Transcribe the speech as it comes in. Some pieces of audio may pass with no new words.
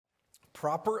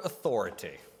Proper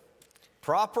authority.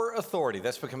 Proper authority.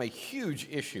 That's become a huge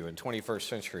issue in 21st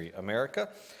century America.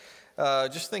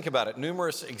 Just think about it.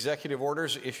 Numerous executive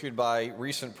orders issued by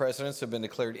recent presidents have been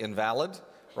declared invalid,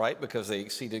 right, because they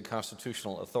exceeded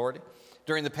constitutional authority.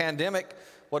 During the pandemic,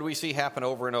 what do we see happen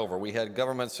over and over? We had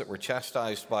governments that were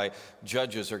chastised by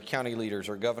judges or county leaders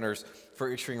or governors for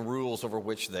issuing rules over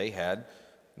which they had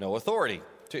no authority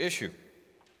to issue.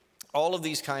 All of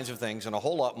these kinds of things and a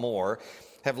whole lot more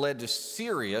have led to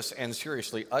serious and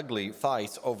seriously ugly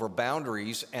fights over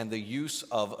boundaries and the use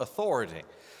of authority.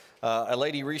 A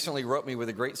lady recently wrote me with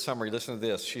a great summary. Listen to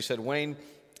this. She said, "Wayne,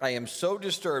 I am so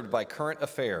disturbed by current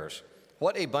affairs.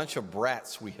 What a bunch of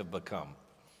brats we have become."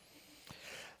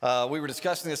 We were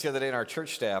discussing this the other day in our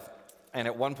church staff, and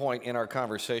at one point in our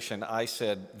conversation, I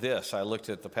said this. I looked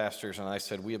at the pastors and I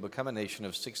said, "We have become a nation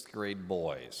of sixth grade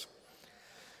boys."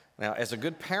 Now, as a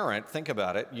good parent, think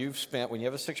about it. When you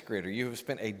have a sixth grader, you have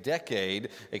spent a decade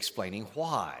explaining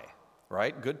why,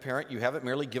 right? Good parent, you haven't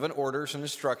merely given orders and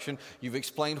instruction. You've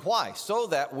explained why, so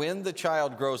that when the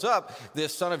child grows up,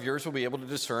 this son of yours will be able to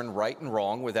discern right and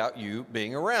wrong without you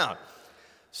being around.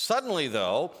 Suddenly,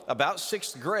 though, about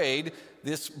sixth grade,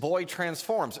 this boy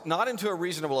transforms, not into a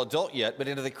reasonable adult yet, but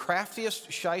into the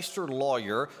craftiest shyster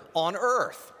lawyer on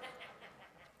earth.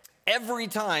 Every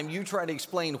time you try to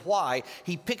explain why,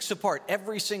 he picks apart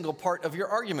every single part of your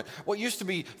argument. What used to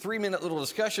be 3-minute little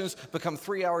discussions become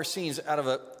 3-hour scenes out of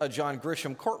a John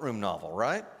Grisham courtroom novel,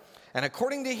 right? And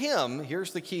according to him,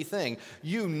 here's the key thing,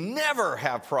 you never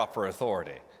have proper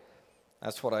authority.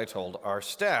 That's what I told our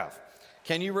staff.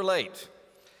 Can you relate?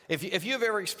 If you've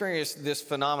ever experienced this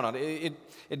phenomenon,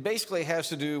 it basically has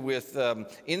to do with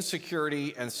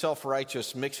insecurity and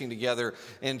self-righteous mixing together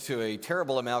into a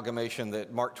terrible amalgamation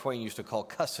that Mark Twain used to call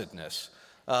cussedness.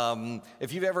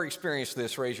 If you've ever experienced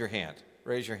this, raise your hand.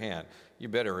 Raise your hand. You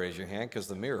better raise your hand because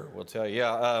the mirror will tell you.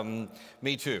 Yeah,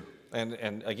 me too.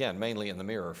 And again, mainly in the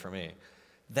mirror for me.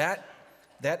 That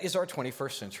is our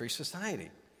 21st century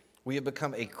society. We have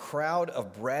become a crowd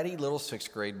of bratty little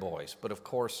sixth grade boys. But of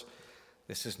course,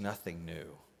 this is nothing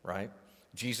new, right?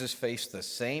 Jesus faced the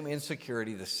same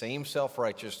insecurity, the same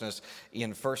self-righteousness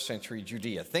in first century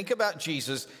Judea. Think about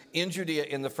Jesus in Judea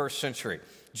in the first century.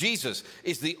 Jesus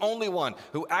is the only one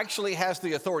who actually has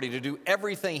the authority to do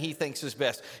everything he thinks is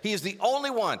best. He is the only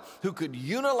one who could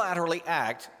unilaterally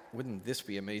act, wouldn't this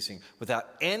be amazing, without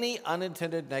any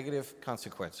unintended negative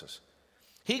consequences.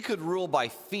 He could rule by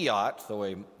fiat, the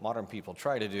way modern people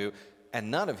try to do, and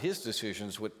none of his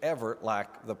decisions would ever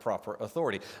lack the proper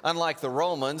authority. Unlike the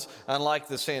Romans, unlike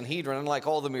the Sanhedrin, unlike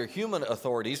all the mere human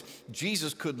authorities,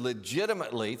 Jesus could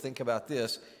legitimately, think about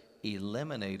this,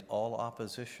 eliminate all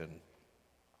opposition.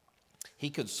 He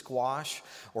could squash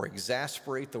or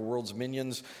exasperate the world's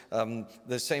minions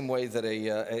the same way that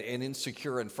an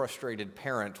insecure and frustrated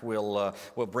parent will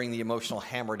bring the emotional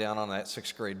hammer down on that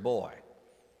sixth grade boy.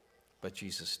 But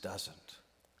Jesus doesn't.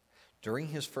 During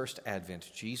his first advent,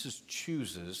 Jesus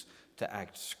chooses to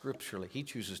act scripturally. He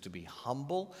chooses to be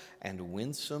humble and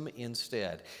winsome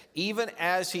instead. Even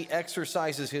as he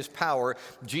exercises his power,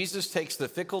 Jesus takes the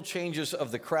fickle changes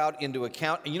of the crowd into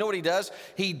account. And you know what he does?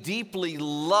 He deeply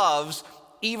loves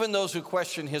even those who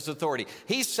question his authority.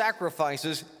 He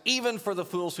sacrifices even for the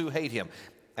fools who hate him.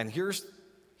 And here's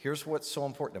what's so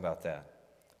important about that.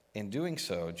 In doing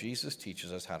so, Jesus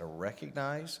teaches us how to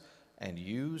recognize and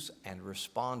use and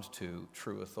respond to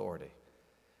true authority.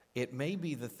 It may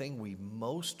be the thing we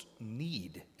most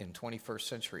need in 21st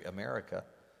century America.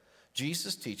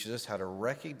 Jesus teaches us how to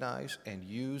recognize and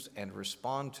use and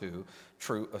respond to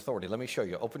true authority. Let me show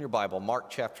you. Open your Bible, Mark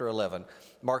chapter 11.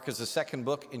 Mark is the second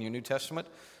book in your New Testament.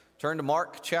 Turn to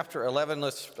Mark chapter 11.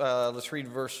 Let's read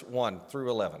verse 1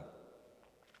 through 11.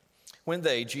 When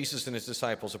they, Jesus and his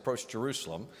disciples, approached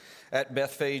Jerusalem at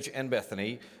Bethphage and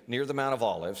Bethany near the Mount of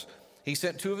Olives, he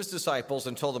sent 2 of his disciples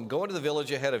and told them, "Go into the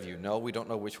village ahead of you." No, we don't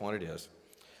know which one it is.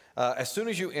 "As soon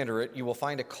as you enter it, you will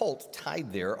find a colt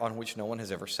tied there on which no one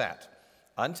has ever sat.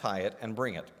 Untie it and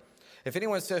bring it. If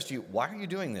anyone says to you, 'Why are you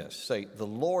doing this?' say, 'The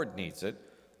Lord needs it,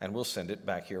 and we'll send it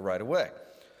back here right away.'"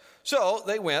 So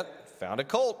they went, found a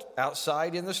colt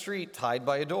outside in the street, tied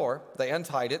by a door. They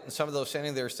untied it, and some of those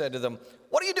standing there said to them,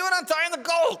 "What are you doing untying the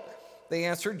colt?" They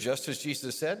answered, just as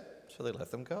Jesus said, so they let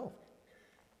them go.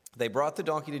 They brought the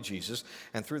donkey to Jesus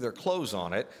and threw their clothes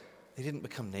on it. They didn't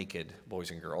become naked, boys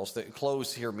and girls. The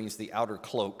clothes here means the outer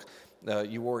cloak.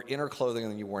 You wore inner clothing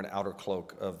and then you wore an outer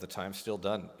cloak of the time, still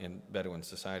done in Bedouin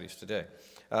societies today.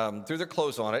 Threw their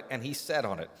clothes on it, and he sat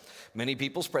on it. Many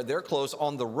people spread their clothes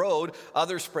on the road.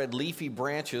 Others spread leafy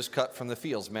branches cut from the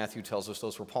fields. Matthew tells us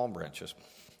those were palm branches.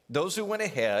 Those who went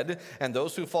ahead and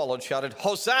those who followed shouted,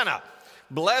 "Hosanna!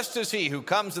 Blessed is he who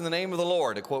comes in the name of the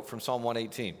Lord, a quote from Psalm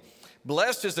 118.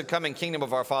 Blessed is the coming kingdom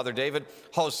of our father David.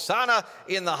 Hosanna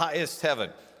in the highest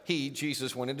heaven. He,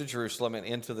 Jesus, went into Jerusalem and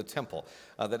into the temple.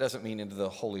 That doesn't mean into the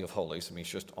Holy of Holies. It means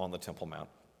just on the Temple Mount.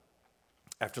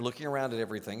 After looking around at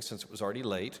everything, since it was already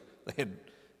late, they'd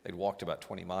walked about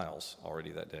 20 miles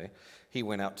already that day, he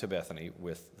went out to Bethany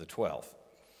with the 12.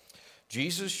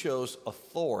 Jesus shows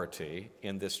authority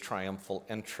in this triumphal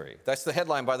entry. That's the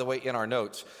headline, by the way, in our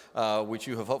notes, which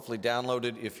you have hopefully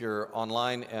downloaded if you're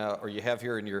online or you have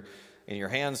here in your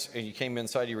hands and you came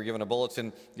inside, you were given a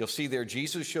bulletin. You'll see there,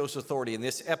 Jesus shows authority in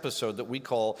this episode that we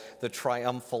call the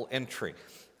triumphal entry.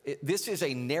 This is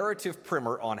a narrative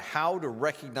primer on how to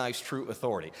recognize true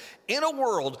authority. In a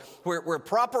world where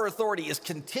proper authority is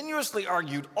continuously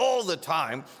argued all the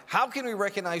time, how can we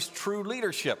recognize true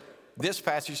leadership? This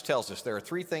passage tells us there are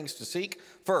three things to seek.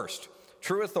 First,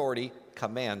 true authority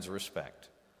commands respect.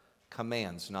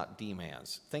 Commands, not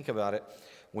demands. Think about it.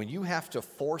 When you have to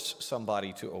force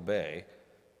somebody to obey,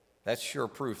 that's sure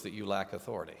proof that you lack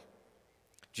authority.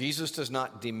 Jesus does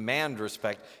not demand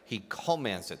respect, he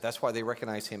commands it. That's why they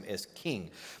recognize him as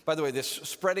king. By the way, this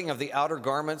spreading of the outer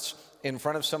garments in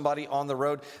front of somebody on the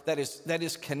road, that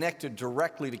is connected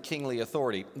directly to kingly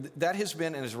authority. That has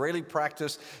been an Israeli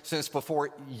practice since before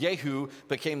Jehu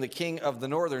became the king of the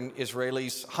northern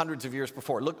Israelis hundreds of years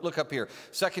before. Look up here,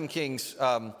 2 Kings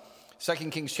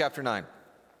chapter 9.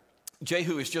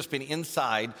 Jehu has just been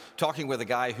inside talking with a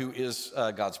guy who is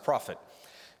God's prophet.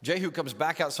 Jehu comes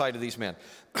back outside to these men.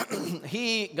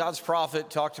 God's prophet,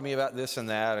 talked to me about this and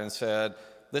that and said,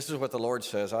 this is what the Lord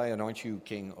says, I anoint you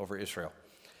king over Israel.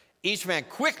 Each man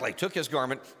quickly took his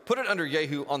garment, put it under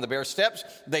Jehu on the bare steps.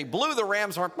 They blew the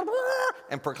ram's horn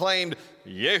and proclaimed,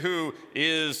 Jehu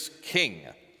is king.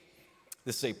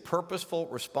 This is a purposeful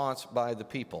response by the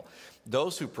people.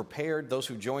 Those who prepared, those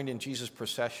who joined in Jesus'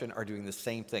 procession are doing the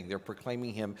same thing. They're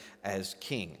proclaiming him as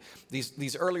king.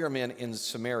 These earlier men in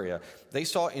Samaria, they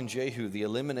saw in Jehu the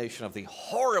elimination of the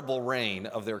horrible reign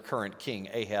of their current king,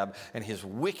 Ahab, and his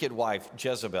wicked wife,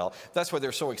 Jezebel. That's why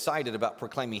they're so excited about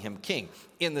proclaiming him king.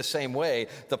 In the same way,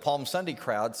 the Palm Sunday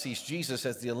crowd sees Jesus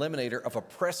as the eliminator of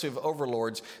oppressive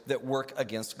overlords that work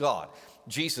against God.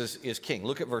 Jesus is king.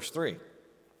 Look at verse 3.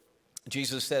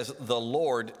 Jesus says, the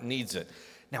Lord needs it.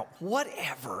 Now,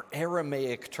 whatever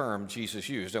Aramaic term Jesus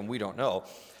used, and we don't know,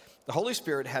 the Holy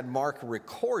Spirit had Mark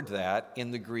record that in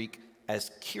the Greek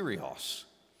as Kyrios.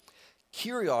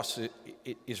 Kyrios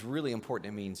is really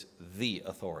important. It means the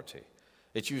authority.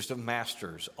 It's used of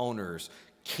masters, owners,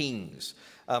 kings.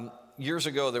 Years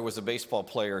ago, there was a baseball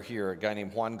player here, a guy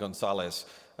named Juan Gonzalez,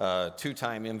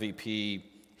 two-time MVP,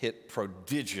 hit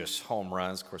prodigious home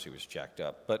runs. Of course, he was jacked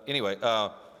up. But anyway,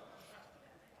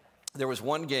 there was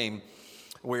one game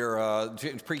where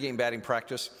pregame batting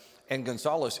practice, and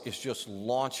Gonzalez is just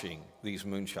launching these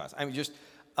moonshots. I mean, just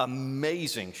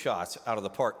amazing shots out of the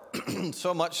park.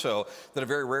 So much so that a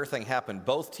very rare thing happened.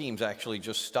 Both teams actually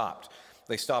just stopped.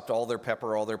 They stopped all their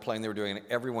pepper, all their playing they were doing, and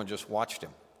everyone just watched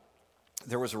him.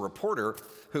 There was a reporter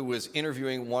who was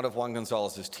interviewing one of Juan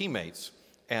Gonzalez's teammates,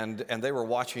 and they were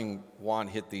watching Juan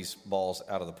hit these balls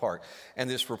out of the park. And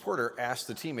this reporter asked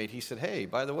the teammate, he said, hey,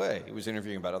 by the way, he was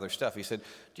interviewing about other stuff. He said,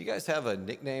 do you guys have a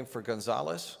nickname for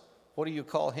Gonzalez? What do you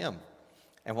call him?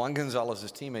 And Juan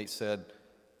Gonzalez's teammate said,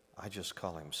 I just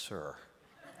call him sir.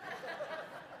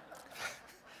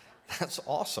 That's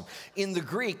awesome. In the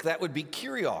Greek, that would be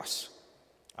Kyrios.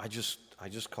 I just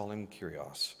call him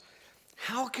Kyrios.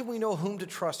 How can we know whom to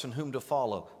trust and whom to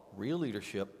follow? Real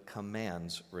leadership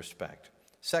commands respect.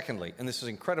 Secondly, and this is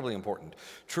incredibly important,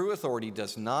 true authority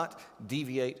does not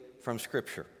deviate from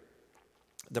Scripture.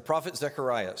 The prophet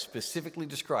Zechariah specifically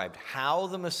described how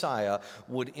the Messiah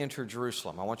would enter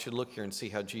Jerusalem. I want you to look here and see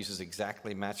how Jesus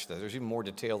exactly matched that. There's even more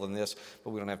detail than this, but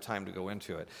we don't have time to go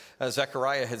into it.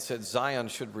 Zechariah had said Zion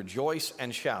should rejoice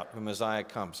and shout when Messiah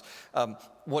comes.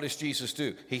 What does Jesus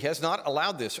do? He has not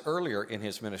allowed this earlier in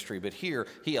his ministry, but here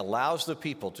he allows the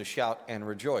people to shout and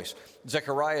rejoice.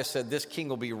 Zechariah said this king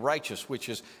will be righteous, which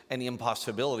is an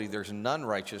impossibility. There's none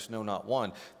righteous, no, not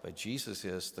one. But Jesus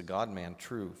is the God-man,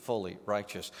 true, fully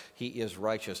righteous. He is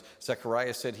righteous.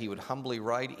 Zechariah said he would humbly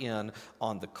ride in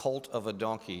on the colt of a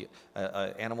donkey,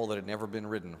 an animal that had never been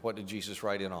ridden. What did Jesus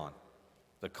ride in on?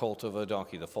 The colt of a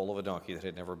donkey, the foal of a donkey that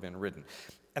had never been ridden.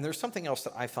 And there's something else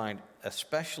that I find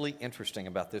especially interesting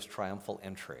about this triumphal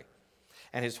entry,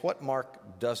 and it's what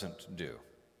Mark doesn't do.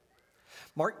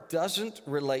 Mark doesn't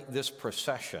relate this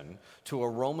procession to a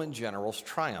Roman general's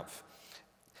triumph.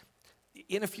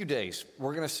 In a few days,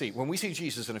 we're going to see, when we see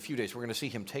Jesus in a few days, we're going to see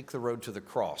him take the road to the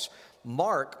cross.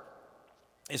 Mark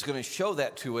is going to show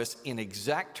that to us in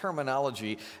exact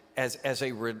terminology as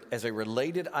a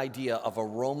related idea of a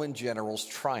Roman general's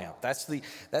triumph. That's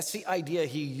the idea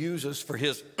he uses for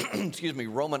his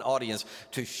Roman audience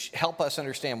to help us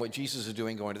understand what Jesus is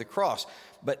doing going to the cross.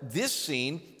 But this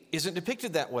scene isn't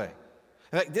depicted that way.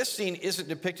 In fact, this scene isn't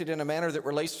depicted in a manner that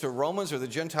relates to Romans or the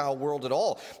Gentile world at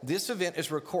all. This event is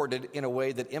recorded in a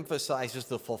way that emphasizes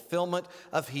the fulfillment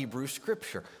of Hebrew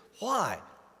Scripture. Why?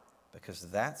 Because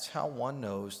that's how one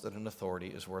knows that an authority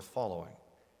is worth following.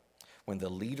 When the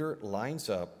leader lines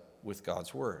up with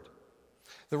God's word.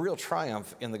 The real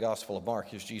triumph in the Gospel of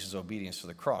Mark is Jesus' obedience to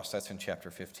the cross. That's in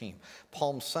chapter 15.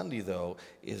 Palm Sunday, though,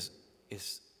 is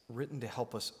written to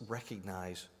help us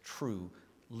recognize true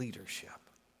leadership.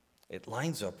 It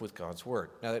lines up with God's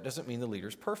word. Now, that doesn't mean the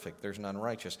leader's perfect. There's none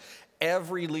righteous.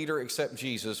 Every leader except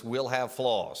Jesus will have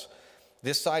flaws.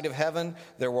 This side of heaven,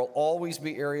 there will always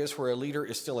be areas where a leader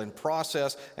is still in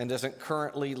process and doesn't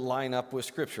currently line up with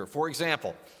Scripture. For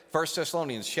example, 1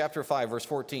 Thessalonians chapter 5, verse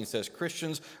 14 says,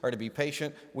 Christians are to be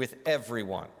patient with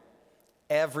everyone.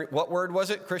 What word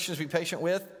was it? Christians be patient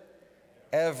with?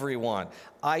 Everyone.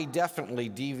 I definitely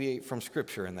deviate from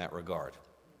Scripture in that regard.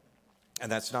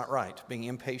 And that's not right. Being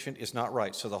impatient is not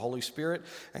right. So the Holy Spirit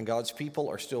and God's people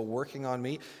are still working on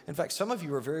me. In fact, some of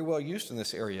you are very well used in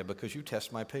this area because you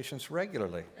test my patience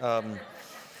regularly.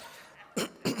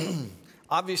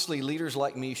 Obviously, leaders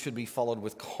like me should be followed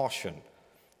with caution.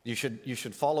 You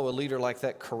should follow a leader like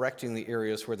that, correcting the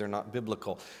areas where they're not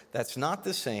biblical. That's not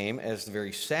the same as the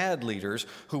very sad leaders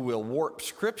who will warp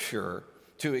Scripture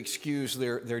to excuse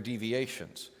their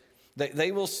deviations.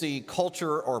 They will see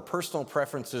culture or personal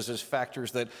preferences as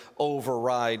factors that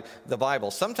override the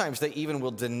Bible. Sometimes they even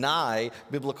will deny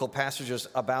biblical passages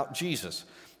about Jesus.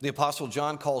 The Apostle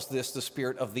John calls this the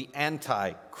spirit of the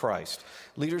Antichrist.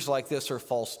 Leaders like this are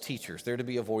false teachers. They're to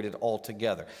be avoided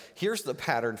altogether. Here's the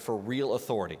pattern for real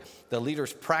authority. The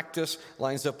leader's practice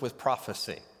lines up with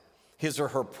prophecy. His or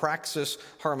her praxis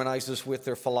harmonizes with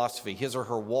their philosophy. His or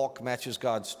her walk matches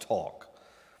God's talk.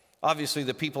 Obviously,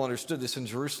 the people understood this in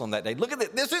Jerusalem that day. Look at this.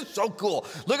 This is so cool.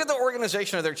 Look at the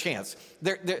organization of their chants.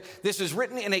 This is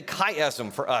written in a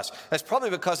chiasm for us. That's probably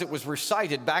because it was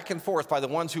recited back and forth by the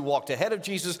ones who walked ahead of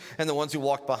Jesus and the ones who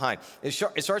walked behind. It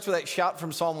starts with that shout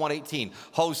from Psalm 118,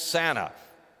 Hosanna.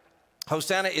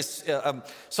 Hosanna is,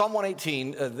 Psalm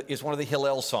 118 is one of the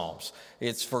Hillel Psalms.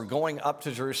 It's for going up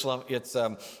to Jerusalem. It's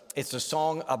a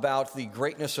song about the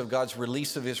greatness of God's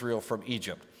release of Israel from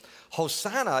Egypt.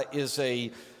 Hosanna is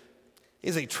a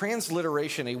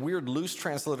transliteration, a weird loose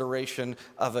transliteration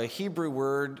of a Hebrew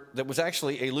word that was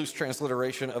actually a loose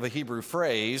transliteration of a Hebrew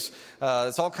phrase.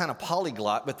 It's all kind of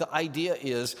polyglot, but the idea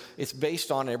is it's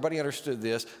based on, everybody understood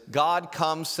this, God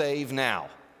come save now.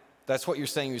 That's what you're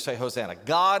saying when you say Hosanna.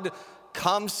 God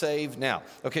come save now.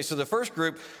 Okay, so the first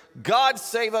group, God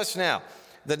save us now.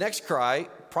 The next cry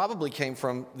probably came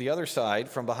from the other side,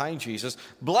 from behind Jesus.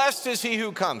 Blessed is he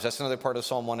who comes. That's another part of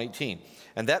Psalm 118.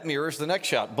 And that mirrors the next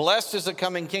shout. Blessed is the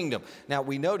coming kingdom. Now,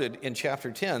 we noted in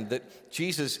chapter 10 that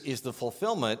Jesus is the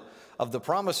fulfillment of the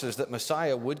promises that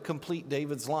Messiah would complete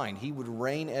David's line. He would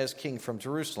reign as king from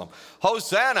Jerusalem.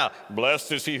 Hosanna!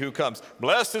 Blessed is he who comes.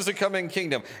 Blessed is the coming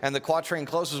kingdom. And the quatrain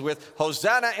closes with,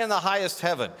 Hosanna in the highest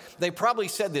heaven. They probably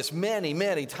said this many,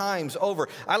 many times over.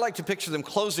 I like to picture them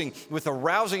closing with a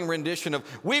rousing rendition of,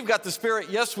 we've got the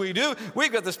Spirit. Yes, we do.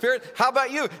 We've got the Spirit. How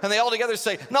about you? And they all together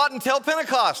say, not until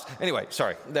Pentecost. Anyway,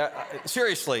 sorry.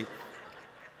 Seriously,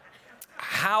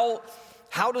 how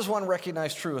does one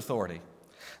recognize true authority?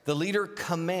 The leader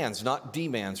commands, not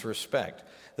demands, respect.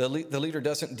 The leader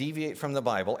doesn't deviate from the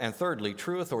Bible. And thirdly,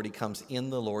 true authority comes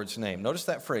in the Lord's name. Notice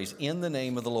that phrase, in the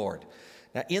name of the Lord.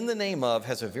 Now, in the name of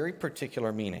has a very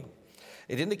particular meaning.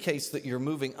 It indicates that you're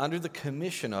moving under the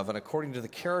commission of and according to the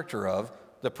character of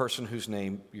the person whose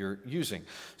name you're using.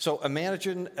 So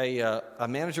imagine a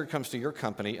manager comes to your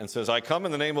company and says, I come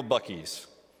in the name of Buc-ee's.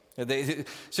 They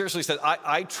seriously said,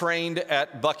 I trained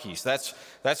at Buc-ee's.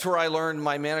 That's where I learned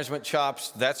my management chops.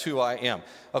 That's who I am.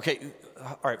 Okay,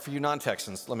 all right, for you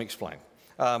non-Texans, let me explain.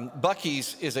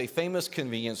 Buc-ee's is a famous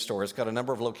convenience store. It's got a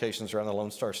number of locations around the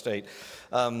Lone Star State.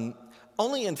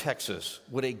 Only in Texas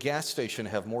would a gas station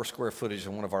have more square footage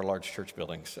than one of our large church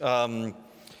buildings.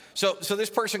 So this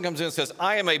person comes in and says,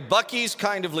 I am a Buc-ee's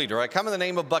kind of leader. I come in the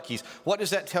name of Buc-ee's. What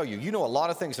does that tell you? You know a lot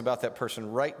of things about that person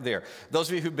right there. Those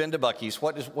of you who've been to Buc-ee's,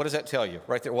 what does that tell you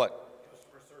right there? What?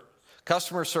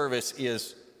 Customer service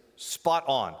is spot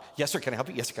on. Yes, sir, can I help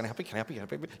you? Yes, sir, can I help you? Can I help you? Can I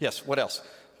help you? Yes, what else?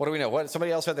 What do we know? What?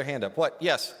 Somebody else had their hand up. What?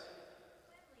 Yes.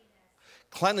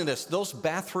 Cleanliness. Those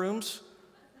bathrooms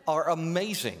are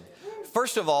amazing.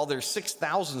 First of all, there's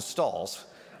 6,000 stalls.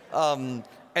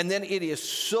 And then it is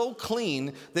so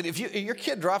clean that if your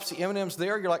kid drops the M&Ms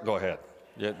there, you're like, go ahead.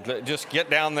 Just get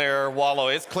down there, wallow.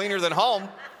 It's cleaner than home.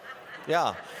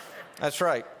 Yeah, that's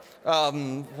right.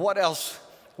 What else?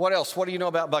 What else? What do you know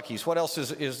about Buc-ee's? What else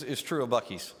is true of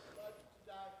Buc-ee's?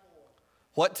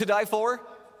 What to die for?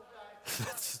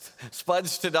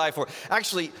 Spuds to die for.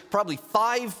 Actually, probably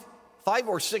five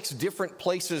or six different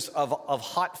places of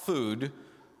hot food,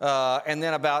 and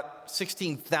then about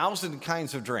 16,000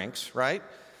 kinds of drinks, right?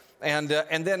 And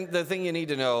then the thing you need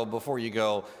to know before you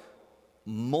go,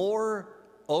 more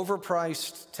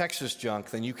overpriced Texas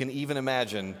junk than you can even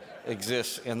imagine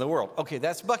exists in the world. Okay,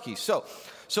 that's Buc-ee's.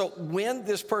 So when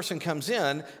this person comes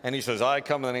in and he says, I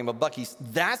come in the name of Buc-ee's,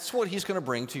 that's what he's going to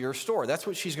bring to your store. That's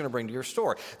what she's going to bring to your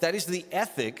store. That is the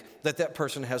ethic that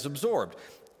person has absorbed.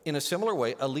 In a similar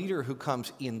way, a leader who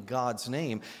comes in God's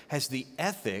name has the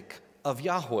ethic of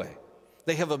Yahweh.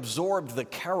 They have absorbed the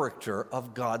character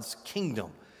of God's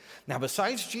kingdom. Now,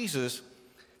 besides Jesus,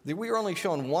 we are only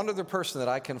shown one other person that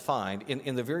I can find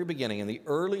in the very beginning, in the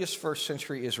earliest first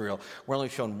century Israel. We're only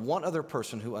shown one other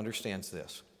person who understands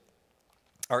this.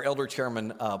 Our elder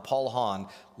chairman, Paul Hahn,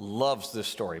 loves this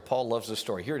story. Paul loves this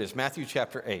story. Here it is, Matthew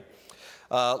chapter 8.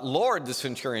 Lord, the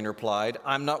centurion replied,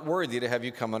 I'm not worthy to have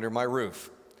you come under my roof.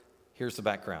 Here's the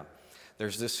background.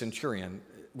 There's this centurion,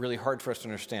 really hard for us to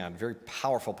understand, very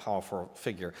powerful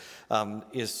figure,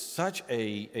 is such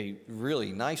a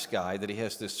really nice guy that he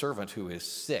has this servant who is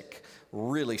sick,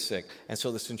 really sick. And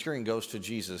so the centurion goes to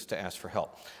Jesus to ask for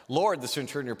help. Lord, the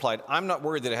centurion replied, I'm not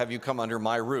worthy to have you come under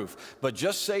my roof, but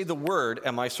just say the word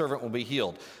and my servant will be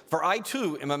healed. For I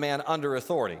too am a man under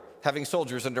authority, having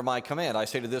soldiers under my command. I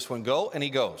say to this one, go, and he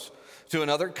goes. To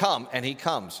another, come, and he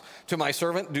comes. To my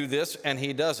servant, do this, and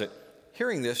he does it.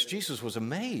 Hearing this, Jesus was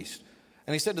amazed.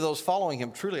 And he said to those following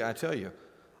him, truly, I tell you,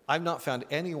 I've not found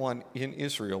anyone in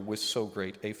Israel with so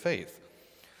great a faith.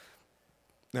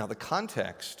 Now, the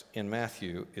context in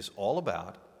Matthew is all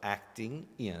about acting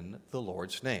in the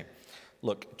Lord's name.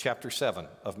 Look, chapter 7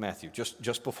 of Matthew,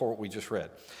 just before what we just read.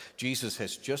 Jesus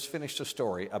has just finished a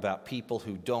story about people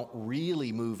who don't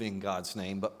really move in God's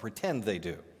name, but pretend they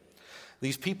do.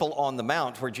 These people on the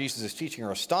mount where Jesus is teaching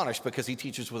are astonished because he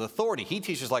teaches with authority. He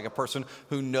teaches like a person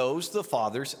who knows the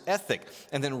Father's ethic.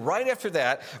 And then right after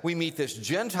that, we meet this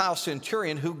Gentile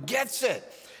centurion who gets it.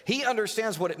 He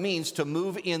understands what it means to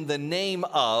move in the name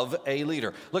of a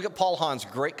leader. Look at Paul Hahn's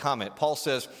great comment. Paul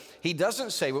says, he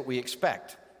doesn't say what we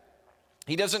expect.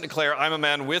 He doesn't declare, I'm a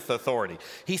man with authority.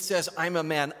 He says, I'm a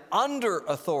man under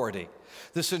authority.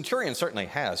 The centurion certainly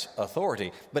has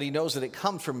authority, but he knows that it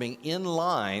comes from being in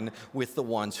line with the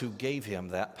ones who gave him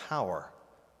that power.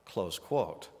 Close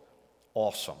quote.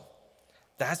 Awesome.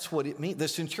 That's what it means. The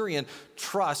centurion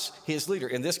trusts his leader,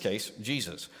 in this case,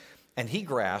 Jesus. And he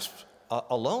grasps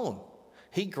alone.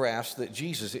 He grasps that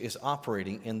Jesus is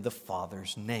operating in the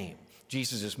Father's name.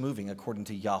 Jesus is moving according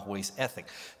to Yahweh's ethic.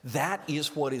 That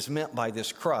is what is meant by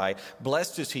this cry,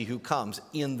 blessed is he who comes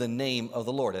in the name of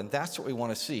the Lord. And that's what we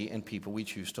want to see in people we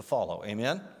choose to follow.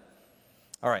 Amen?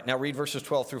 All right, now read verses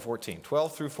 12 through 14.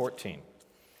 12 through 14.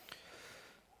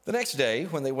 The next day,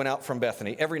 when they went out from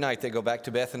Bethany, every night they go back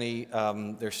to Bethany.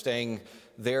 They're staying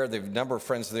there. They have a number of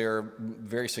friends there,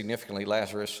 very significantly.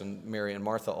 Lazarus and Mary and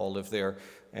Martha all live there,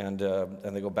 and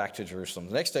they go back to Jerusalem.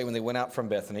 The next day, when they went out from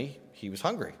Bethany, he was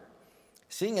hungry.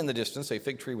 Seeing in the distance a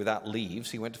fig tree without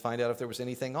leaves, he went to find out if there was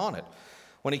anything on it.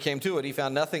 When he came to it, he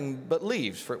found nothing but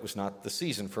leaves, for it was not the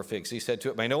season for figs. He said to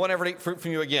it, may no one ever eat fruit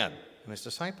from you again. And his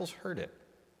disciples heard it.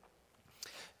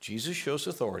 Jesus shows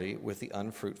authority with the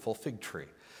unfruitful fig tree.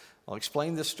 I'll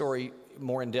explain this story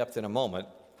more in depth in a moment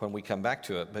when we come back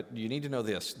to it, but you need to know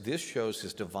this. This shows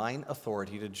his divine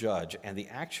authority to judge, and the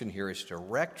action here is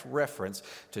direct reference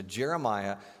to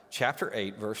Jeremiah chapter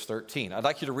 8, verse 13. I'd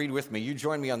like you to read with me. You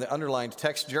join me on the underlined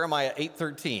text, Jeremiah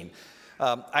 8:13.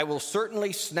 I will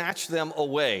certainly snatch them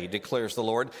away, declares the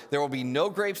Lord. There will be no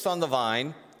grapes on the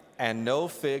vine and no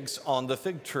figs on the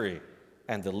fig tree,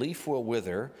 and the leaf will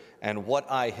wither, and what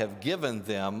I have given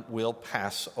them will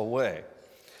pass away.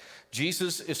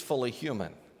 Jesus is fully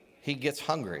human. He gets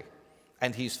hungry,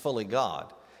 and he's fully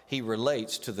God. He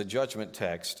relates to the judgment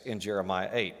text in Jeremiah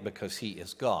 8 because he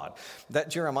is God. That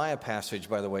Jeremiah passage,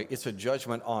 by the way, it's a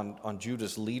judgment on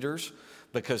Judah's leaders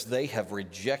because they have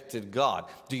rejected God.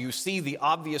 Do you see the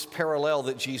obvious parallel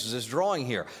that Jesus is drawing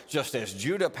here? Just as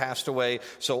Judah passed away,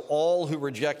 so all who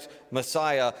reject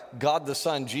Messiah, God the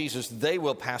Son, Jesus, they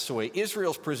will pass away.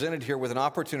 Israel's presented here with an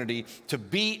opportunity to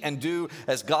be and do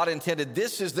as God intended.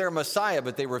 This is their Messiah,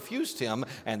 but they refused him,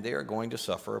 and they are going to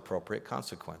suffer appropriate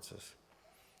consequences.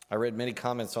 I read many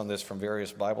comments on this from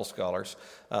various Bible scholars.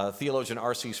 Theologian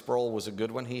R.C. Sproul was a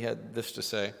good one. He had this to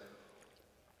say.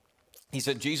 He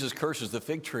said Jesus curses the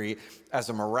fig tree as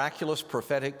a miraculous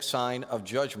prophetic sign of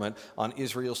judgment on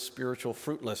Israel's spiritual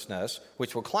fruitlessness,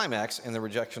 which will climax in the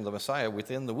rejection of the Messiah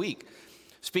within the week.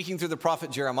 Speaking through the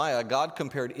prophet Jeremiah, God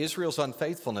compared Israel's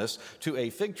unfaithfulness to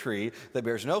a fig tree that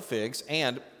bears no figs,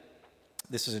 and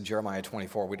this is in Jeremiah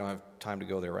 24, we don't have time to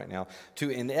go there right now, to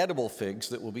inedible figs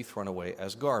that will be thrown away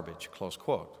as garbage, close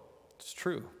quote. It's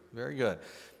true. Very good.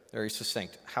 Very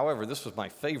succinct. However, this was my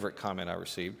favorite comment I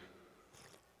received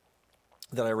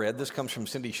that I read. This comes from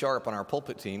Cindy Sharp on our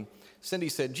pulpit team. Cindy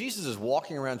said, Jesus is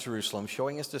walking around Jerusalem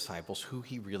showing his disciples who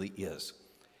he really is.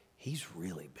 He's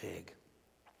really big.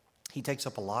 He takes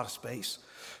up a lot of space,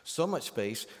 so much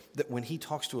space that when he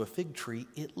talks to a fig tree,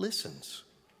 it listens.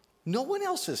 No one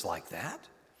else is like that.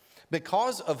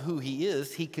 Because of who he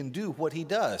is, he can do what he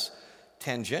does.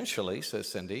 Tangentially, says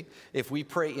Cindy, if we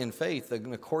pray in faith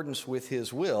in accordance with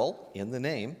his will, in the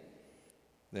name,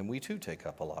 then we too take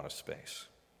up a lot of space.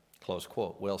 Close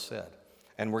quote. Well said.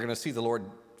 And we're going to see the Lord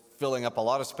filling up a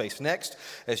lot of space next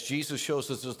as Jesus shows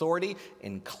his authority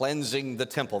in cleansing the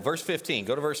temple. Verse 15.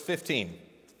 Go to verse 15.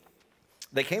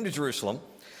 They came to Jerusalem,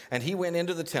 and he went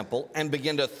into the temple and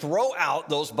began to throw out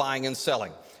those buying and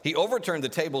selling. He overturned the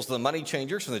tables of the money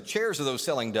changers and the chairs of those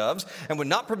selling doves and would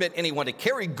not permit anyone to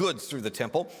carry goods through the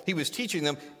temple. He was teaching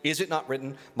them, is it not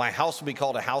written, my house will be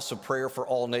called a house of prayer for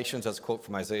all nations? That's a quote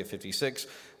from Isaiah 56.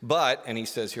 But, and he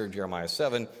says here in Jeremiah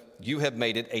 7, you have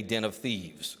made it a den of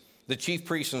thieves. The chief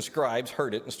priests and scribes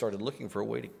heard it and started looking for a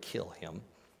way to kill him,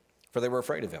 for they were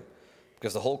afraid of him,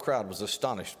 because the whole crowd was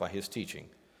astonished by his teaching.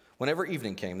 Whenever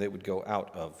evening came, they would go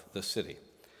out of the city.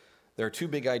 There are two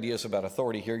big ideas about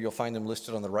authority here. You'll find them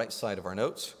listed on the right side of our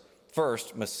notes.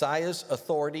 First, Messiah's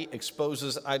authority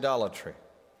exposes idolatry.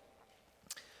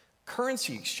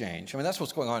 Currency exchange, that's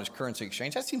what's going on is currency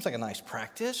exchange. That seems like a nice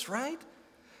practice, right?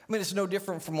 It's no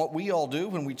different from what we all do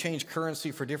when we change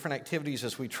currency for different activities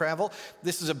as we travel.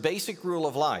 This is a basic rule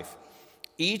of life.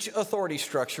 Each authority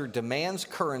structure demands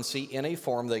currency in a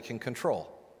form they can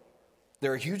control.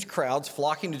 There are huge crowds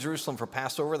flocking to Jerusalem for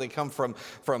Passover. They come from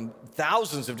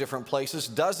thousands of different places,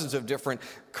 dozens of different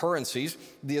currencies.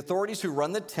 The authorities who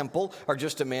run the temple are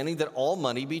just demanding that all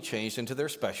money be changed into their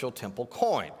special temple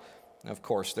coin. And of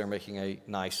course, they're making a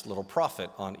nice little profit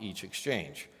on each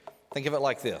exchange. Think of it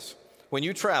like this. When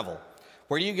you travel,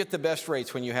 where do you get the best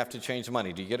rates when you have to change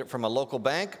money? Do you get it from a local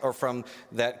bank or from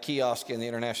that kiosk in the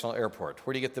international airport?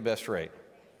 Where do you get the best rate?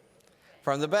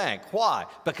 From the bank. Why?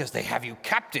 Because they have you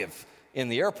captive in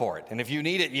the airport. And if you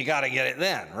need it, you got to get it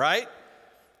then, right?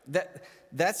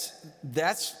 That's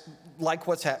like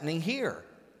what's happening here.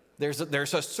 There's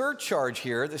a surcharge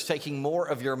here that's taking more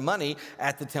of your money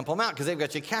at the Temple Mount because they've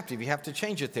got you captive. You have to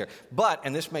change it there. But,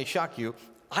 and this may shock you,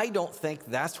 I don't think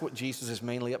that's what Jesus is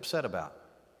mainly upset about.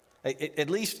 At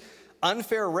least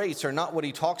unfair rates are not what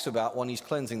he talks about when he's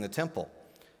cleansing the temple.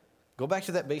 Go back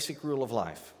to that basic rule of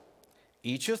life.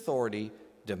 Each authority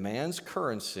demands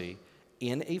currency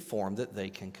in a form that they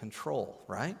can control,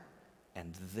 right?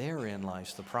 And therein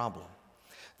lies the problem.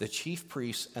 The chief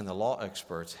priests and the law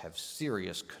experts have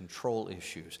serious control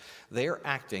issues. They are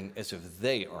acting as if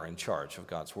they are in charge of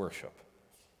God's worship,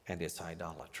 and it's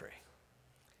idolatry.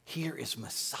 Here is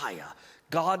Messiah,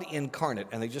 God incarnate,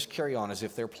 and they just carry on as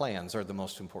if their plans are the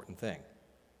most important thing.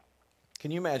 Can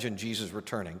you imagine Jesus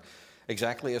returning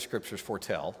exactly as scriptures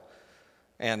foretell?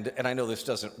 And I know this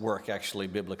doesn't work actually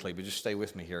biblically, but just stay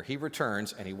with me here. He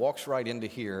returns and he walks right into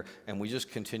here and we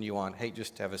just continue on. Hey,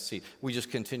 just have a seat. We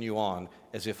just continue on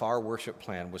as if our worship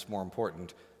plan was more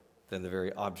important than the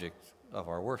very object of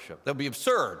our worship. That would be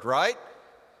absurd, right?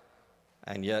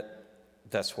 And yet,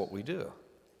 that's what we do.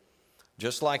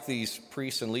 Just like these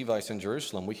priests and Levites in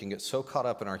Jerusalem, we can get so caught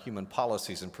up in our human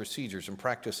policies and procedures and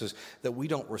practices that we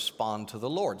don't respond to the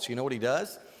Lord. So you know what he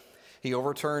does? He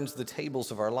overturns the tables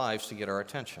of our lives to get our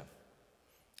attention.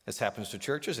 This happens to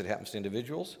churches. It happens to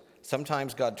individuals.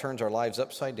 Sometimes God turns our lives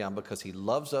upside down because he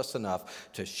loves us enough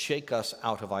to shake us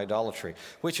out of idolatry,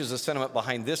 which is the sentiment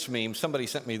behind this meme. Somebody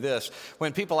sent me this.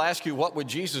 When people ask you, what would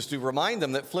Jesus do? Remind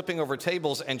them that flipping over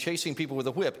tables and chasing people with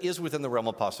a whip is within the realm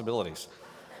of possibilities.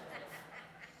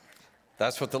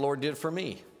 That's what the Lord did for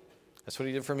me. That's what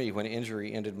he did for me when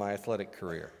injury ended my athletic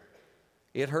career.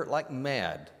 It hurt like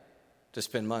mad to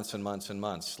spend months and months and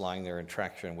months lying there in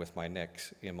traction with my neck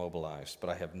immobilized. But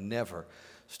I have never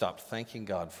stopped thanking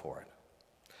God for it.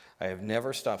 I have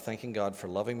never stopped thanking God for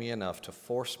loving me enough to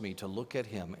force me to look at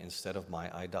him instead of my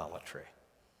idolatry.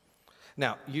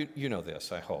 Now, you know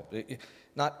this, I hope.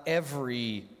 Not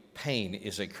every pain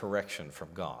is a correction from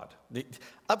God. The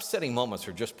upsetting moments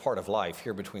are just part of life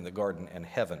here between the garden and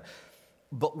heaven.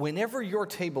 But whenever your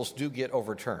tables do get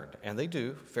overturned, and they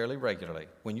do fairly regularly,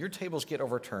 when your tables get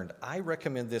overturned, I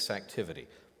recommend this activity.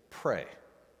 Pray.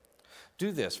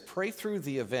 Do this. Pray through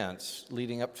the events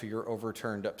leading up to your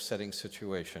overturned, upsetting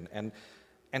situation and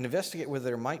investigate whether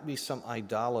there might be some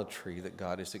idolatry that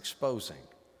God is exposing.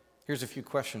 Here's a few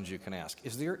questions you can ask.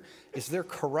 Is there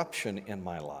corruption in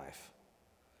my life?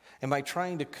 Am I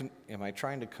trying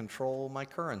to control my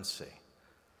currency?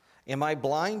 Am I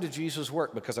blind to Jesus'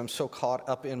 work because I'm so caught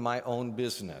up in my own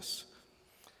business?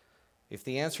 If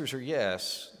the answers are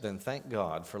yes, then thank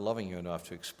God for loving you enough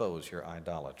to expose your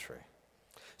idolatry.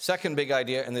 Second big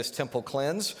idea in this temple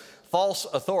cleanse, false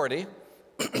authority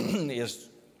is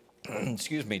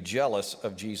jealous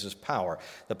of Jesus' power.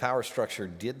 The power structure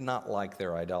did not like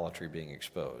their idolatry being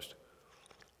exposed.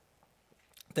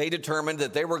 They determined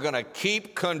that they were going to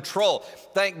keep control.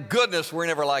 Thank goodness we're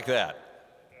never like that.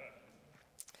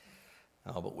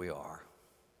 Oh, but we are,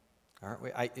 aren't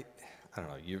we? I don't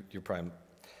know, you're probably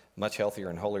much healthier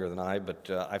and holier than I, but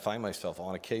I find myself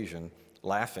on occasion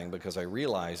laughing because I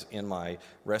realize in my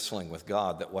wrestling with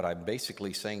God that what I'm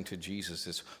basically saying to Jesus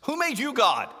is, who made you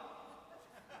God?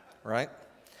 Right?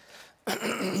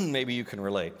 Maybe you can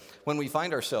relate. When we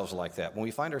find ourselves like that, when we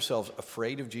find ourselves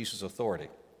afraid of Jesus' authority,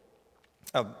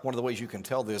 one of the ways you can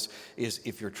tell this is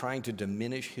if you're trying to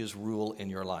diminish his rule in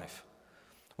your life.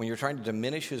 When you're trying to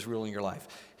diminish his rule in your life,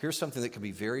 here's something that can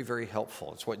be very, very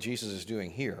helpful. It's what Jesus is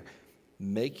doing here.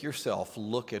 Make yourself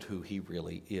look at who he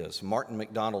really is. Martin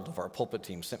McDonald of our pulpit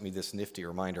team sent me this nifty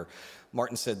reminder.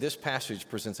 Martin said, this passage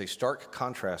presents a stark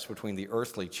contrast between the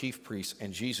earthly chief priest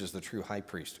and Jesus, the true high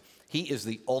priest. He is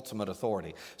the ultimate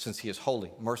authority, since he is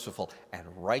holy, merciful, and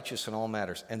righteous in all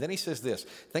matters. And then he says this,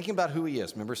 thinking about who he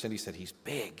is. Remember, Cindy said he's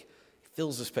big. He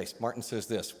fills the space. Martin says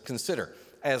this, consider,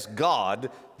 as God,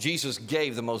 Jesus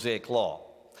gave the Mosaic law.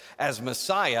 As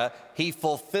Messiah, he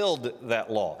fulfilled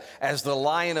that law. As the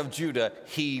Lion of Judah,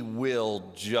 he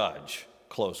will judge,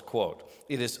 close quote.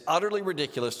 It is utterly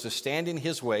ridiculous to stand in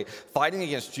his way, fighting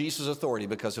against Jesus' authority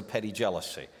because of petty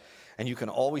jealousy. And you can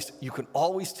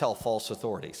always tell false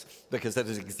authorities because that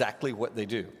is exactly what they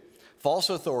do.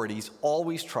 False authorities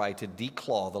always try to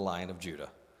declaw the Lion of Judah.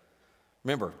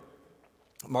 Remember,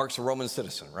 Mark's a Roman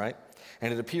citizen, right?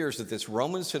 And it appears that this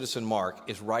Roman citizen, Mark,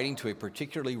 is writing to a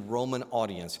particularly Roman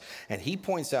audience. And he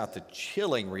points out the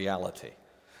chilling reality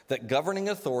that governing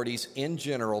authorities in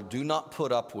general do not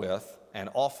put up with and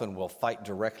often will fight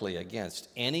directly against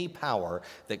any power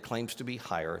that claims to be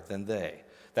higher than they.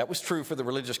 That was true for the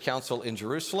religious council in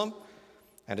Jerusalem.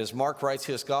 And as Mark writes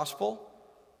his gospel,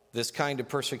 this kind of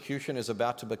persecution is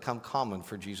about to become common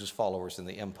for Jesus' followers in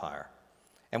the empire.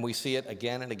 And we see it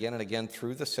again and again and again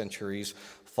through the centuries.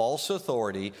 False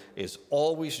authority is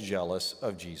always jealous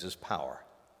of Jesus' power.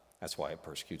 That's why it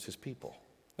persecutes his people.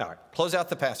 Now, close out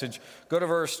the passage. Go to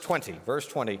verse 20. Verse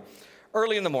 20.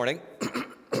 Early in the morning,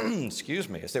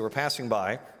 as they were passing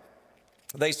by,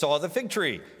 they saw the fig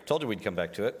tree. Told you we'd come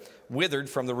back to it. Withered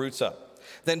from the roots up.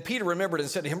 Then Peter remembered and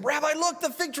said to him, Rabbi, look, the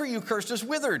fig tree you cursed is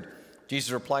withered.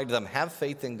 Jesus replied to them, have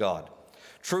faith in God.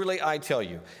 Truly, I tell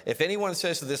you, if anyone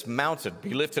says to this mountain,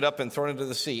 be lifted up and thrown into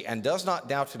the sea, and does not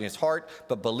doubt in his heart,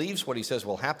 but believes what he says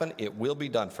will happen, it will be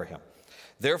done for him.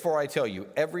 Therefore, I tell you,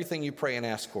 everything you pray and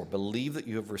ask for, believe that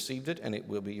you have received it, and it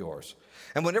will be yours.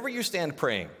 And whenever you stand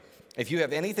praying, if you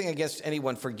have anything against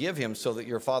anyone, forgive him, so that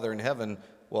your Father in heaven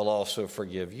will also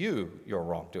forgive you your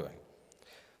wrongdoing.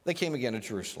 They came again to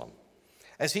Jerusalem.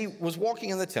 As he was walking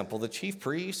in the temple, the chief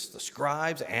priests, the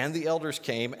scribes, and the elders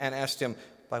came and asked him,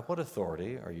 by what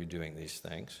authority are you doing these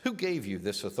things? Who gave you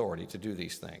this authority to do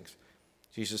these things?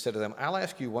 Jesus said to them, I'll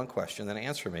ask you one question, then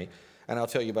answer me, and I'll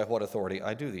tell you by what authority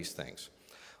I do these things.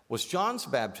 Was John's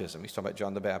baptism, he's talking about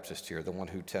John the Baptist here, the one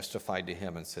who testified to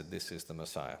him and said, this is the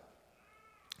Messiah.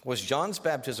 Was John's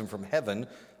baptism from heaven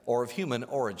or of human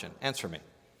origin? Answer me.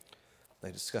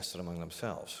 They discussed it among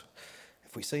themselves.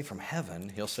 If we say from heaven,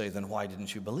 he'll say, then why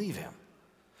didn't you believe him?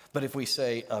 But if we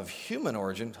say of human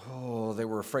origin, they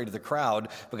were afraid of the crowd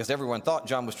because everyone thought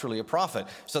John was truly a prophet.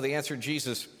 So they answered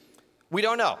Jesus, we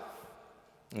don't know.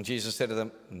 And Jesus said to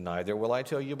them, neither will I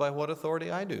tell you by what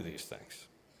authority I do these things.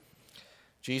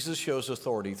 Jesus shows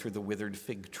authority through the withered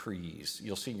fig trees.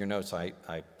 You'll see in your notes, I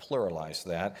pluralized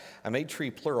that. I made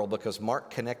tree plural because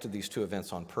Mark connected these two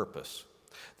events on purpose.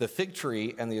 The fig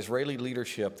tree and the Israeli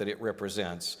leadership that it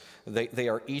represents, they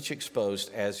are each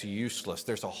exposed as useless.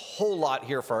 There's a whole lot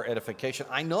here for our edification,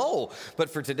 I know, but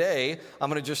for today, I'm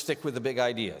going to just stick with the big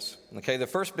ideas. Okay, the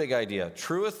first big idea,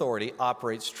 true authority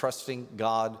operates trusting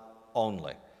God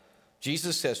only.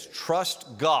 Jesus says,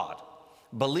 trust God.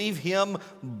 Believe him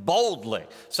boldly.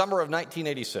 Summer of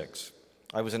 1986,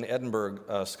 I was in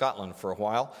Edinburgh, Scotland for a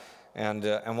while. And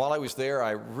while I was there,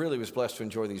 I really was blessed to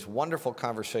enjoy these wonderful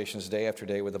conversations day after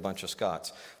day with a bunch of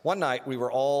Scots. One night, we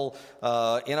were all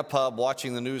in a pub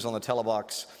watching the news on the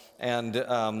telebox, and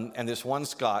this one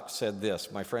Scot said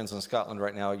this. My friends in Scotland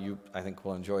right now, you, I think,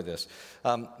 will enjoy this.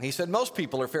 He said, most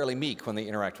people are fairly meek when they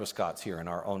interact with Scots here in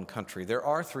our own country. There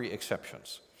are 3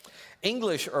 exceptions.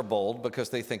 English are bold because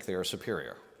they think they are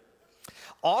superior.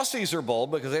 Aussies are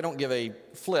bold because they don't give a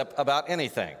flip about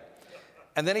anything.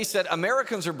 And then he said,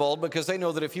 Americans are bold because they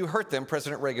know that if you hurt them,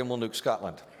 President Reagan will nuke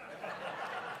Scotland.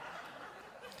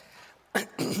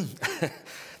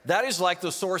 That is like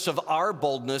the source of our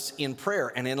boldness in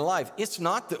prayer and in life. It's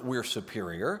not that we're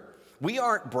superior. We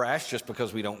aren't brash just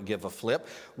because we don't give a flip.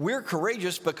 We're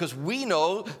courageous because we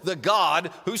know the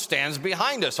God who stands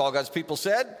behind us. All God's people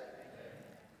said.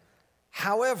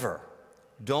 However,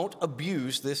 don't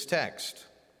abuse this text.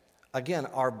 Again,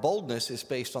 our boldness is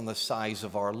based on the size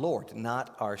of our Lord,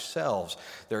 not ourselves.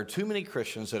 There are too many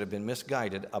Christians that have been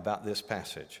misguided about this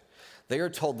passage. They are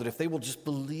told that if they will just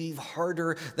believe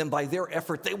harder, then by their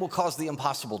effort, they will cause the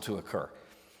impossible to occur.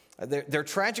 They're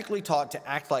tragically taught to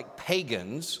act like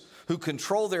pagans who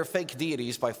control their fake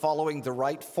deities by following the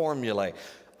right formulae.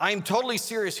 I'm totally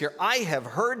serious here. I have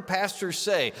heard pastors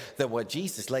say that what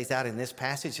Jesus lays out in this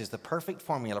passage is the perfect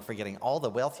formula for getting all the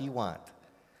wealth you want.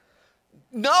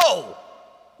 No,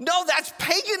 that's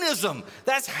paganism.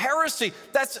 That's heresy.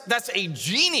 That's a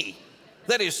genie.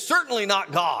 That is certainly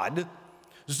not God.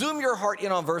 Zoom your heart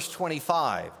in on verse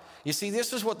 25. You see,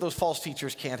 this is what those false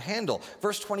teachers can't handle.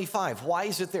 Verse 25, why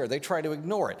is it there? They try to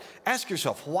ignore it. Ask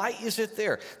yourself, why is it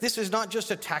there? This is not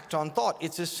just a tacked on thought,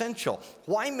 it's essential.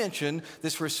 Why mention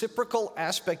this reciprocal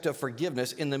aspect of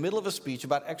forgiveness in the middle of a speech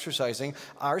about exercising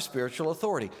our spiritual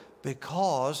authority?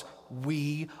 Because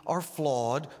we are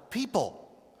flawed people.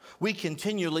 We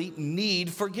continually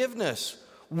need forgiveness.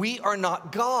 We are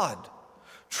not God.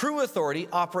 True authority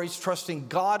operates trusting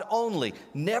God only,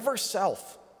 never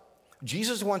self.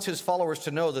 Jesus wants his followers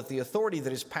to know that the authority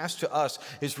that is passed to us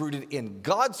is rooted in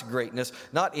God's greatness,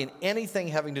 not in anything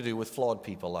having to do with flawed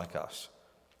people like us.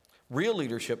 Real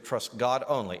leadership trusts God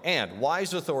only, and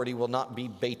wise authority will not be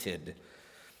baited.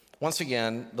 Once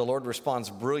again, the Lord responds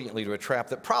brilliantly to a trap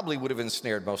that probably would have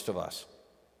ensnared most of us.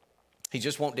 He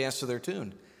just won't dance to their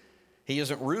tune. He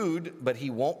isn't rude, but he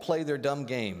won't play their dumb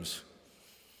games.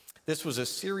 This was a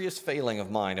serious failing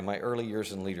of mine in my early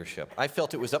years in leadership. I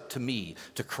felt it was up to me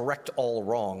to correct all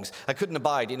wrongs. I couldn't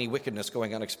abide any wickedness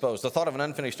going unexposed. The thought of an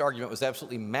unfinished argument was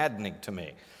absolutely maddening to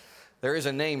me. There is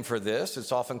a name for this.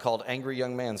 It's often called angry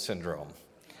young man syndrome.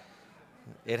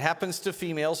 It happens to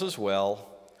females as well.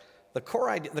 The core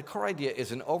idea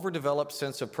is an overdeveloped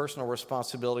sense of personal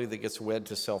responsibility that gets wed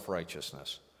to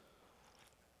self-righteousness.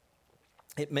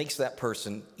 It makes that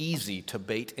person easy to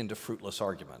bait into fruitless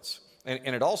arguments.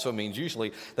 And it also means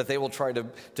usually that they will try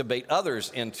to bait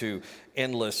others into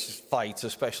endless fights,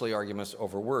 especially arguments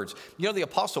over words. You know, the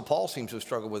Apostle Paul seems to have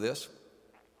struggled with this.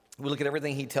 We look at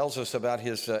everything he tells us about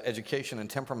his education and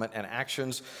temperament and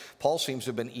actions. Paul seems to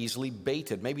have been easily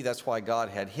baited. Maybe that's why God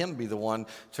had him be the one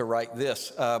to write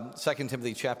this. 2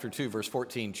 Timothy chapter 2, verse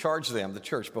 14, charge them, the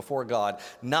church, before God,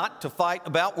 not to fight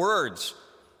about words.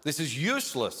 This is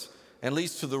useless and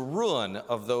leads to the ruin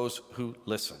of those who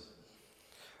listen.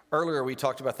 Earlier, we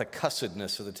talked about the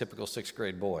cussedness of the typical 6th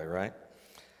grade boy, right?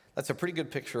 That's a pretty good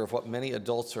picture of what many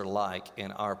adults are like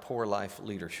in our poor life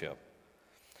leadership.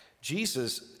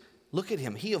 Jesus, look at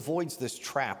him. He avoids this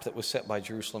trap that was set by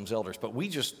Jerusalem's elders, but we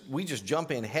just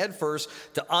jump in headfirst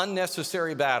to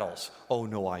unnecessary battles. Oh,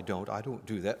 no, I don't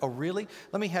do that. Oh, really?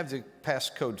 Let me have the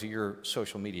passcode to your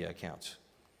social media accounts.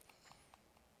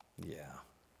 Yeah.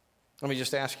 Let me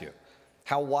just ask you.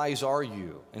 How wise are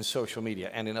you in social media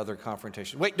and in other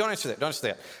confrontations? Wait, don't answer that.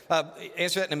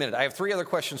 Answer that in a minute. I have 3 other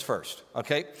questions first,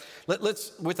 okay?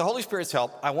 Let's, with the Holy Spirit's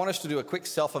help, I want us to do a quick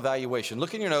self-evaluation.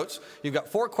 Look in your notes. You've got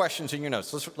 4 questions in your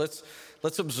notes.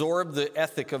 Let's absorb the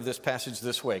ethic of this passage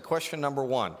this way. Question number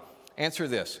 1. Answer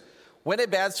this. When a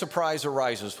bad surprise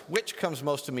arises, which comes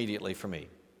most immediately for me?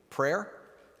 Prayer,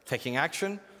 taking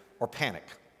action, or panic?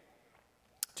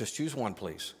 Just choose one,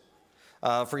 please.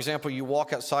 For example, you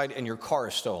walk outside and your car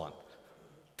is stolen.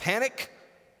 Panic,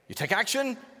 you take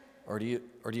action, or do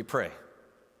you pray?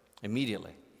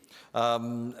 Immediately.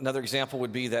 Another example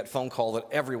would be that phone call that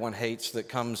everyone hates that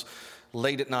comes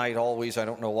late at night always. I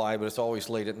don't know why, but it's always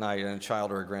late at night, and a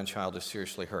child or a grandchild is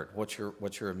seriously hurt. What's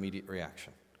your immediate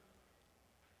reaction?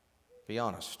 Be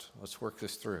honest. Let's work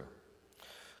this through.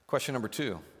 Question number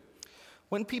 2.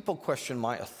 When people question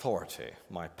my authority,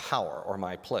 my power, or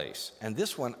my place, and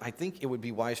this one, I think it would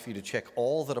be wise for you to check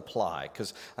all that apply,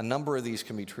 because a number of these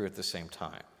can be true at the same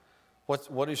time.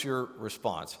 What is your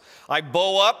response? I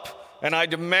bow up and I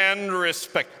demand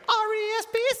respect.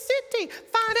 R-E-S-P-C-T,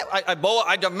 find out.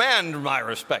 I demand my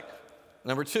respect.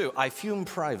 Number 2, I fume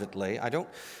privately. I don't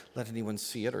let anyone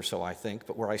see it, or so I think,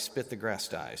 but where I spit, the grass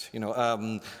dies.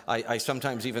 I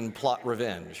sometimes even plot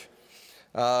revenge.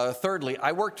 Thirdly,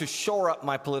 I work to shore up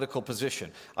my political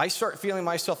position. I start feeling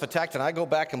myself attacked, and I go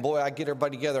back, and boy, I get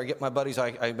everybody together. I get my buddies.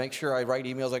 I make sure I write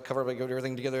emails. I cover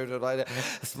everything together. I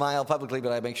smile publicly,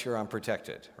 but I make sure I'm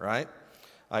protected, right?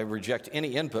 I reject any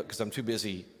input because I'm too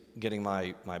busy getting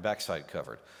my backside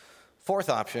covered. Fourth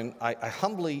option, I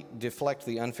humbly deflect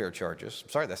the unfair charges.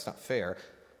 Sorry, that's not fair.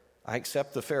 I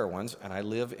accept the fair ones, and I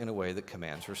live in a way that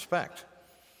commands respect.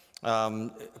 A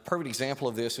perfect example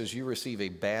of this is you receive a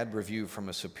bad review from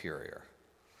a superior.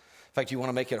 In fact, you want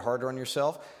to make it harder on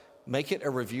yourself? Make it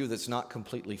a review that's not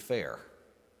completely fair.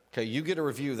 Okay, you get a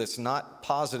review that's not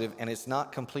positive and it's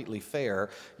not completely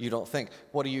fair, you don't think.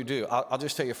 What do? I'll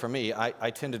just tell you, for me, I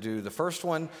tend to do the first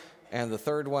one and the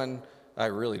third one. I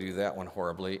really do that one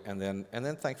horribly. And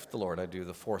then thanks the Lord, I do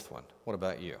the fourth one. What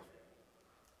about you?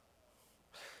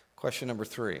 Question number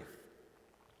 3.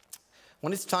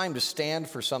 When it's time to stand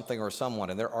for something or someone,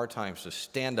 and there are times to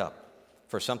stand up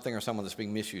for something or someone that's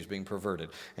being misused, being perverted,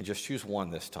 and just choose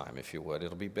one this time, if you would.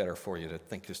 It'll be better for you to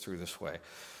think this through this way.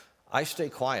 I stay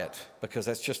quiet because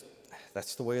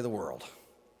that's the way of the world.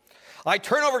 I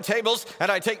turn over tables and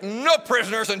I take no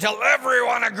prisoners until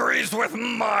everyone agrees with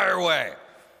my way.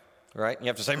 Right? You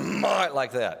have to say my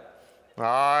like that.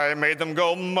 I made them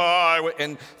go my way.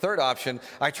 And third option,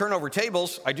 I turn over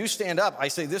tables. I do stand up. I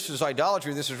say this is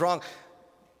idolatry, this is wrong.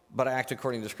 But I act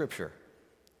according to Scripture.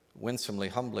 Winsomely,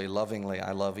 humbly, lovingly,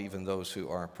 I love even those who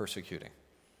are persecuting.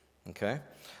 Okay?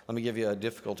 Let me give you a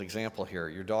difficult example here.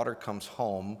 Your daughter comes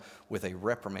home with a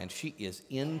reprimand. She is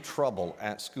in trouble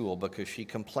at school because she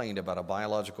complained about a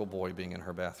biological boy being in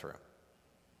her bathroom.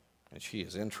 And she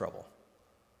is in trouble.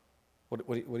 What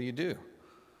do you do?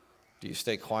 Do you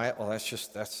stay quiet? Well,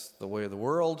 that's the way of the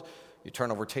world. You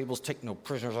turn over tables, take no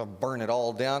prisoners, I'll burn it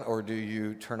all down. Or do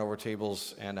you turn over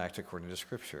tables and act according to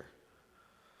Scripture?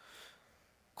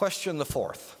 Question the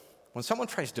 4th. When someone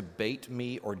tries to bait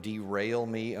me or derail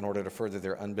me in order to further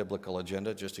their unbiblical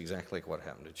agenda, just exactly like what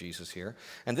happened to Jesus here.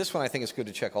 And this one, I think it's good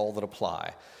to check all that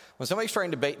apply. When somebody's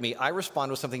trying to bait me, I respond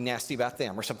with something nasty about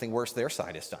them or something worse their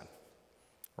side has done.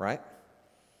 Right?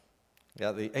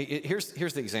 Yeah, here's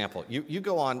the example. You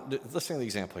go on, listen to the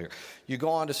example here. You go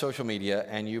on to social media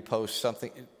and you post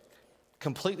something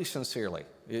completely sincerely.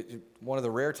 One of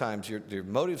the rare times your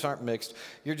motives aren't mixed.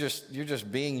 You're just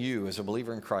being you as a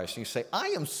believer in Christ. And you say, I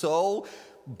am so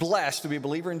blessed to be a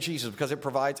believer in Jesus because it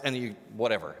provides, and you,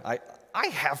 whatever. I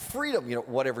have freedom,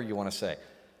 whatever you want to say.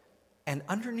 And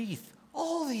underneath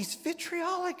all these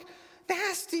vitriolic,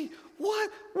 nasty,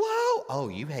 what? Whoa. Oh,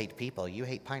 you hate people. You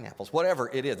hate pineapples. Whatever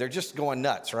it is. They're just going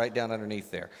nuts right down underneath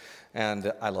there.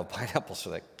 And I love pineapples, so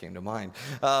that came to mind.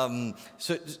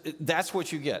 So that's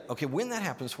what you get. Okay, when that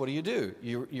happens, what do?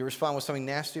 You respond with something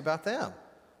nasty about them.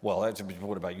 Well,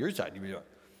 what about your side?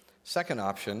 Second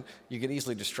option, you get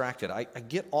easily distracted. I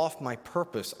get off my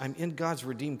purpose. I'm in God's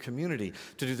redeemed community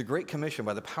to do the Great Commission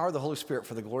by the power of the Holy Spirit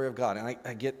for the glory of God. And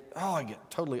I get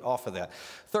totally off of that.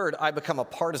 Third, I become a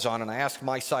partisan and I ask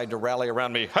my side to rally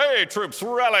around me. Hey, troops,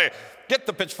 rally! Get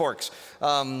the pitchforks.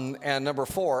 And number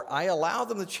 4, I allow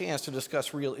them the chance to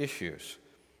discuss real issues.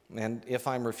 And if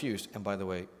I'm refused, and by the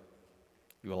way,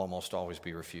 you will almost always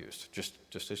be refused, just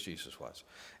as Jesus was.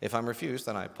 If I'm refused,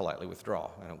 then I politely withdraw.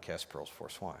 I don't cast pearls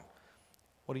before swine.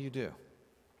 What do?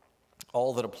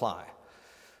 All that apply.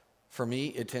 For me,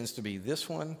 it tends to be this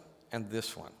one and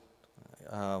this one.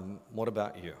 What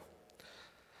about you?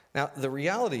 Now, the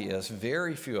reality is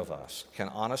very few of us can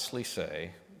honestly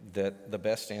say that the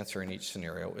best answer in each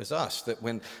scenario is us. That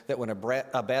when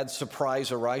a bad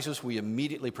surprise arises, we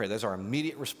immediately pray. That's our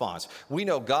immediate response. We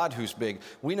know God who's big.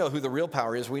 We know who the real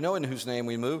power is. We know in whose name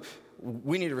we move.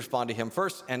 We need to respond to him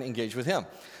first and engage with him.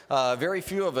 Very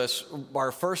few of us,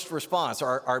 our first response,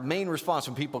 our main response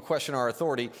when people question our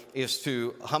authority is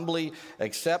to humbly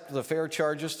accept the fair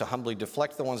charges, to humbly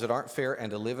deflect the ones that aren't fair,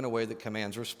 and to live in a way that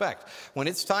commands respect. When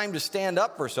it's time to stand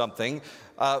up for something,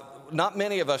 not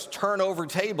many of us turn over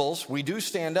tables. We do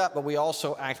stand up, but we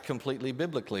also act completely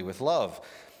biblically with love.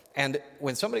 And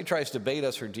when somebody tries to bait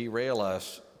us or derail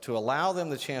us, to allow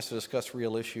them the chance to discuss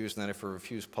real issues, and then if we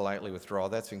refuse, politely withdraw,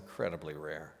 that's incredibly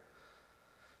rare.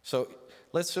 So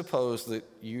let's suppose that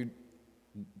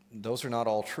those are not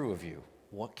all true of you.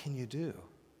 What can you do?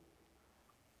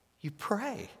 You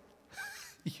pray.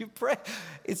 You pray.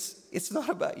 It's not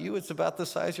about you, it's about the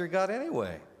size of your God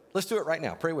anyway. Let's do it right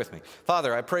now. Pray with me.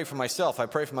 Father, I pray for myself. I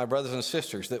pray for my brothers and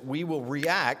sisters that we will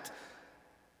react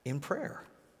in prayer.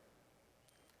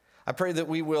 I pray that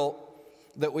we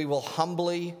will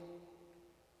humbly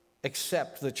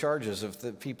accept the charges of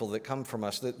the people that come from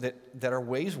us, that are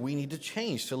ways we need to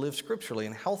change to live scripturally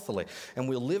and healthily, and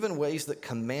we'll live in ways that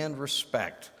command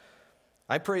respect.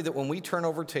 I pray that when we turn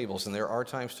over tables, and there are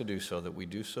times to do so, that we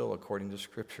do so according to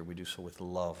Scripture. We do so with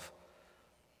love.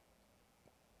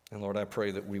 And Lord, I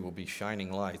pray that we will be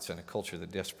shining lights in a culture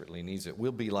that desperately needs it.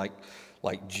 We'll be like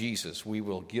Jesus. We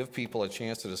will give people a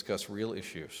chance to discuss real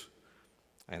issues.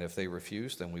 And if they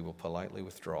refuse, then we will politely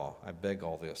withdraw. I beg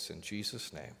all this in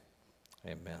Jesus' name.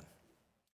 Amen.